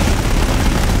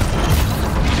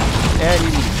 And you.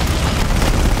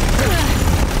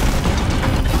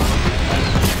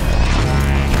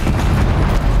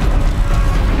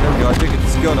 There we go. I took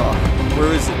his gun off.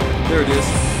 Where is it? There it is.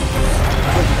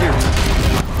 It's over here.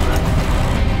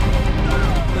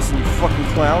 Listen, you fucking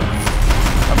clown.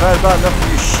 I've had about enough of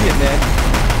your shit, man.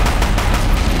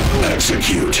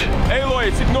 Execute. Aloy,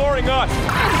 it's ignoring us.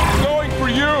 It's going for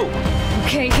you.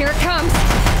 Okay, here it comes.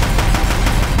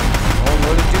 Don't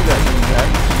let it do that, you guy.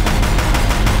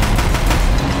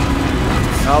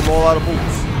 Now I'm all out of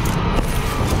bullets.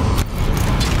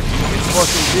 It's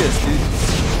fucking pissed, dude.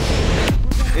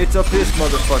 It's a piss,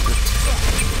 motherfucker.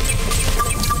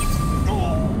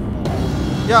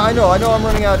 Yeah, I know I'm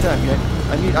running out of time, okay?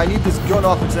 I need this gun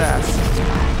off its ass.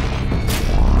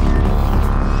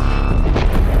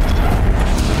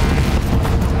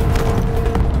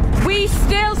 We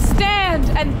still stand,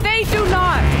 and they do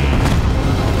not.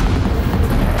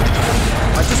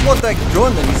 I just want that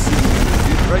gun that he's shooting,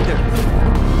 dude, right there.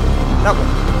 That one.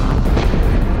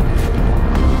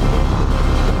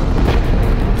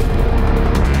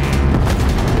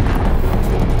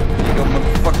 There you go,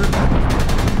 motherfucker.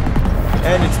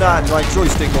 And it's not my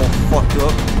joystick all fucked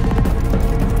up.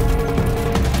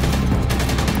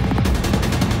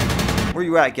 Where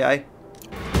you at, guy?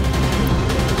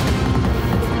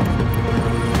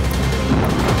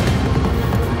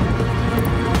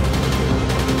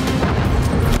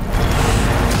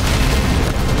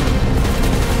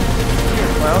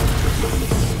 Here, clown.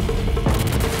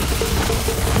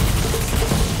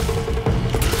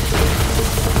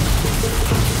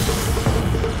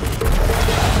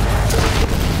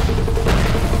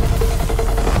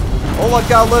 All I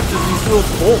got left is these little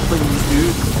bolt thingies,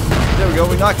 dude. There we go,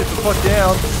 we knocked it the fuck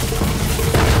down.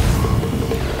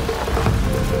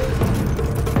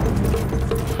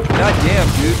 God damn,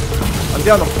 dude. I'm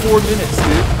down to 4 minutes,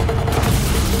 dude.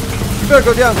 You better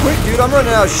go down quick, dude. I'm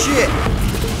running out of shit.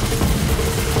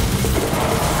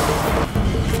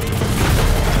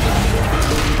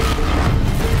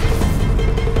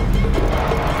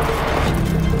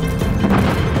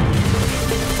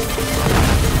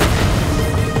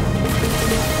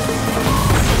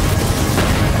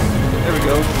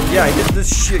 Yeah, I did this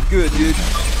shit good, dude.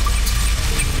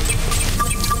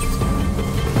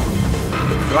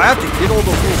 Do I have to hit all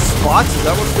those little spots? Is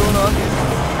that what's going on here?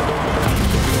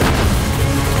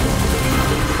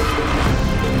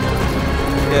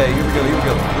 Okay, here we go, here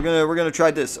we go. We're gonna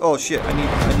try this. Oh shit, I need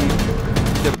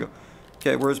there we go.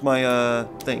 Okay, where's my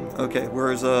thing? Okay,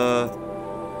 where's yeah,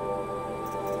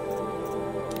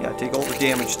 take all the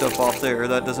damage stuff off there.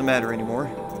 That doesn't matter anymore.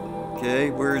 Okay,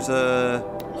 where's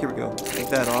here we go. Take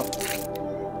that off.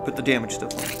 Put the damage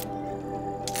stuff on.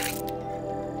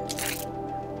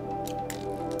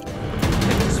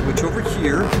 Okay, switch over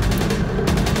here.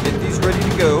 Get these ready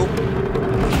to go.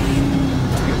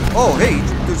 Oh, hey,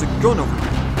 there's a gun over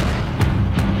here.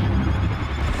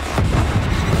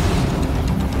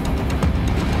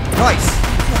 Nice.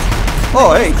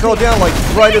 Oh, hey, fell down like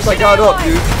right as I got up,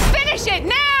 dude. Finish it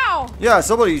now! Yeah,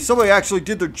 somebody actually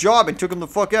did their job and took him the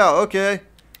fuck out. Okay.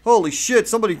 Holy shit,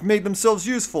 somebody made themselves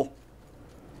useful.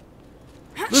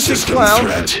 Listen, System clown.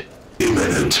 threat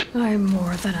imminent. I'm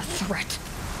more than a threat.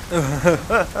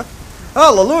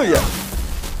 Hallelujah.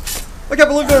 I can't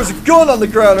believe there's a gun on the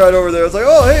ground right over there. It's like,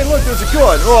 oh, hey, look, there's a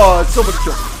gun. Oh, somebody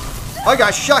killed me. I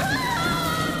got shot.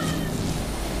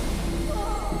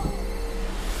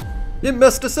 You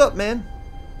messed us up, man.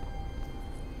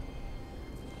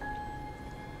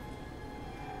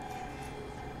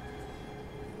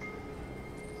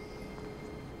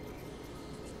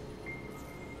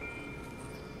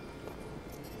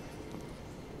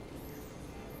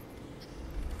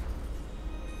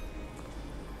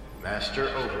 Master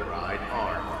Override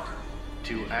armed.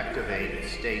 To activate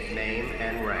state name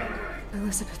and rank.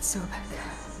 Elizabeth Sobek.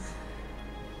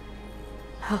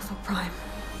 Alpha Prime.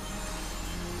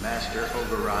 Master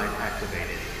Override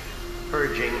activated.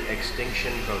 Purging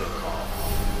extinction protocol.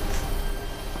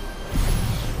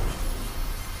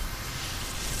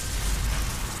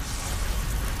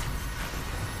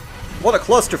 What a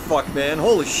clusterfuck, man.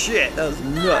 Holy shit, that was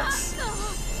nuts.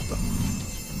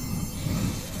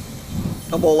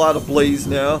 I'm all out of blaze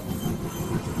now.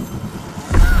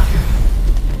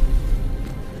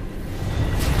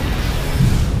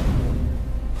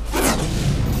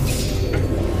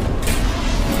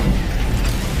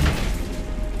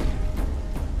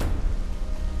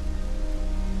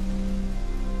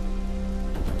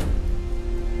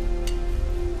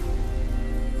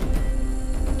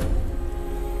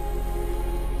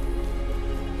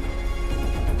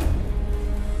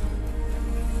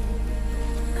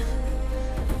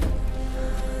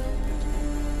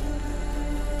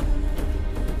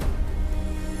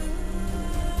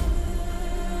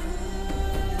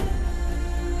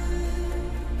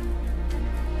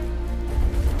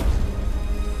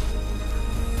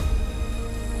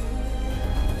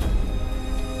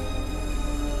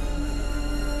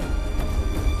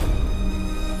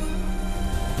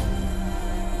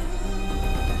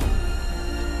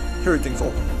 Everything's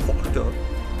all fucked up.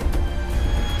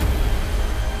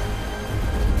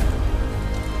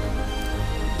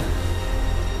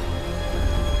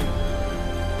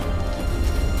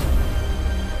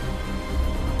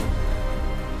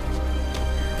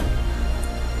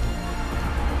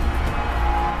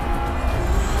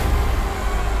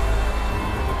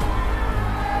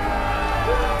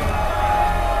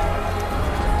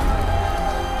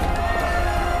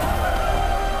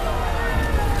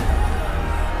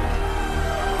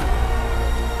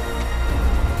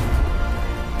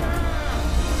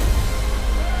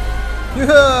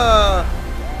 Yeah!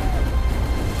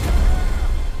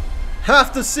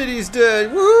 Half the city's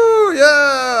dead. Woo!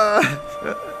 Yeah!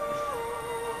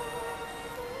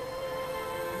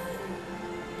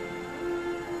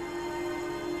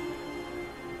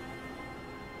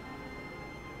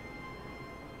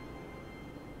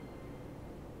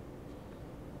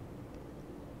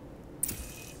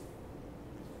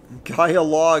 Gaia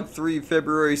log 3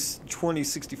 February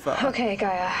 2065. Okay,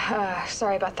 Gaia.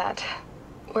 Sorry about that.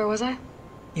 Where was I?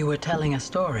 You were telling a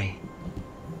story.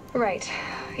 Right.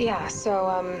 Yeah, so,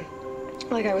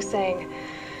 like I was saying,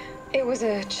 it was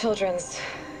a children's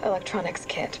electronics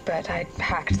kit, but I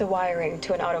hacked the wiring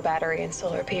to an auto battery and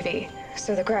solar PV.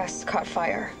 So the grass caught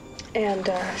fire. And,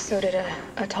 so did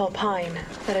a tall pine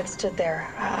that had stood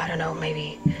there, I don't know,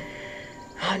 maybe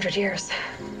 100 years.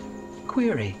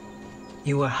 Query.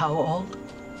 You were how old?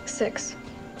 6.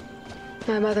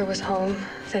 My mother was home,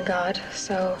 thank God,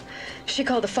 so she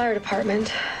called the fire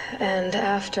department, and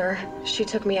after, she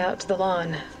took me out to the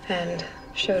lawn and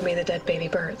showed me the dead baby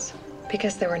birds,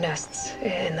 because there were nests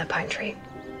in the pine tree.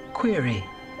 Query.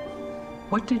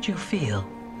 What did you feel?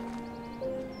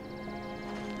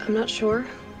 I'm not sure.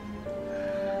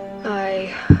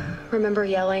 I remember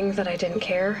yelling that I didn't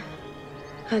care,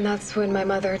 and that's when my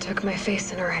mother took my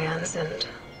face in her hands and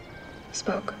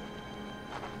spoke.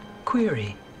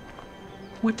 Query.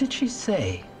 What did she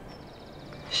say?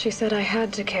 She said I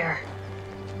had to care.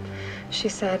 She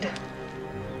said,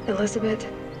 Elizabeth,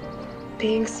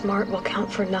 being smart will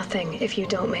count for nothing if you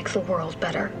don't make the world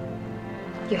better.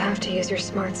 You have to use your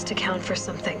smarts to count for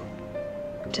something.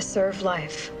 To serve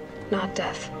life, not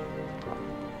death.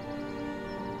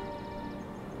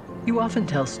 You often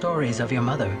tell stories of your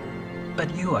mother,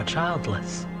 but you are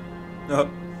childless. No.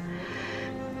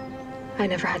 I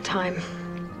never had time.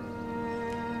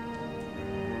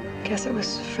 Guess it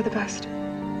was for the best.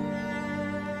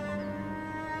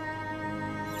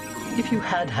 If you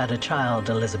had had a child,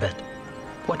 Elizabeth,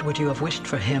 what would you have wished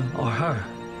for him or her?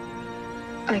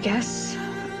 I guess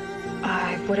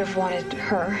I would have wanted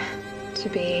her to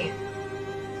be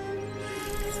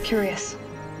curious.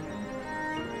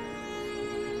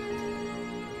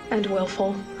 And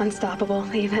willful,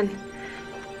 unstoppable even.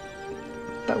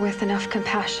 But with enough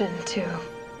compassion to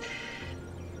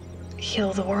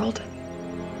heal the world.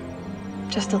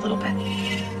 Just a little bit.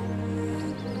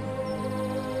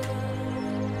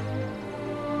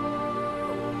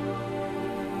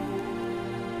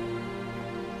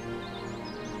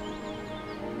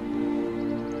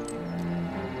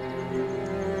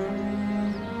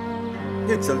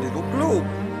 It's a little globe.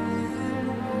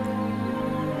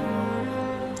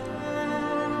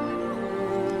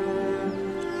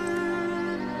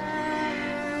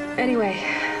 Anyway,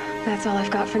 that's all I've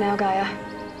got for now, Gaia.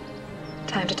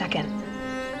 Time to tuck in.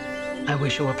 I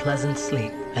wish you a pleasant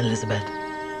sleep, Elizabeth.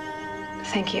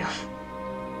 Thank you.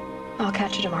 I'll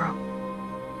catch you tomorrow.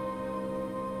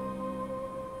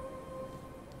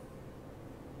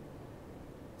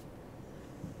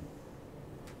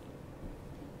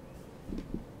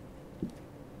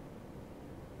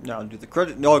 Now do the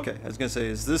credit. No, okay. I was gonna say,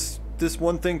 is this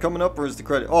one thing coming up, or is the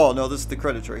credit? Oh no, this is the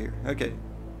credits right here. Okay.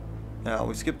 Now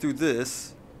we skip through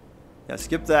this. Yeah,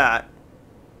 skip that.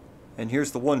 And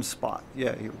here's the one spot.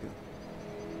 Yeah, here we go.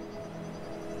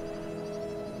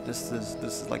 This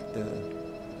is like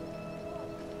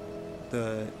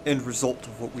the end result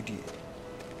of what we did.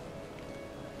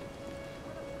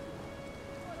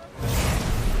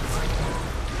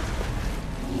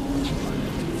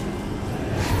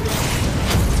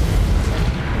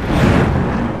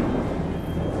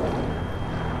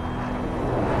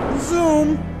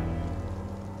 Zoom.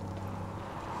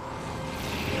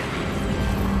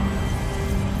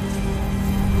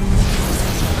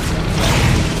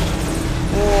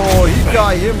 Oh, he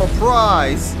got him a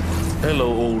prize.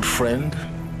 Hello, old friend.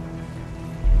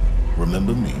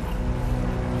 Remember me?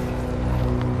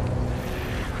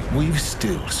 We've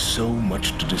still so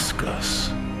much to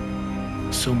discuss.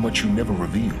 So much you never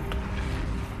revealed.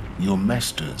 Your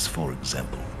masters, for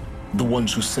example. The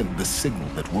ones who sent the signal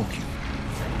that woke you.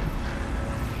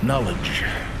 Knowledge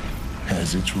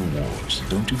has its rewards,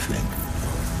 don't you think?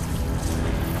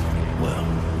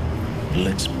 Well,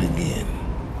 let's begin.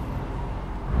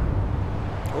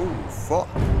 Oh, fuck.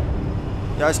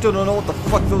 Yeah, I still don't know what the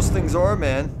fuck those things are,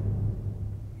 man.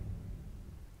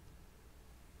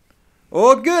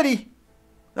 Oh, goody.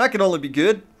 That can only be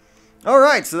good.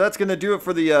 Alright, so that's going to do it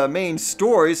for the main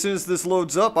story. As soon as this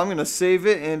loads up, I'm going to save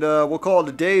it, and we'll call it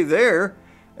a day there.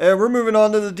 And we're moving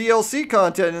on to the DLC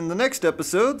content in the next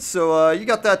episode, so you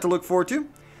got that to look forward to.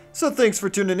 So thanks for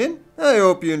tuning in. I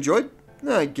hope you enjoyed.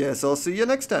 I guess I'll see you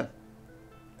next time.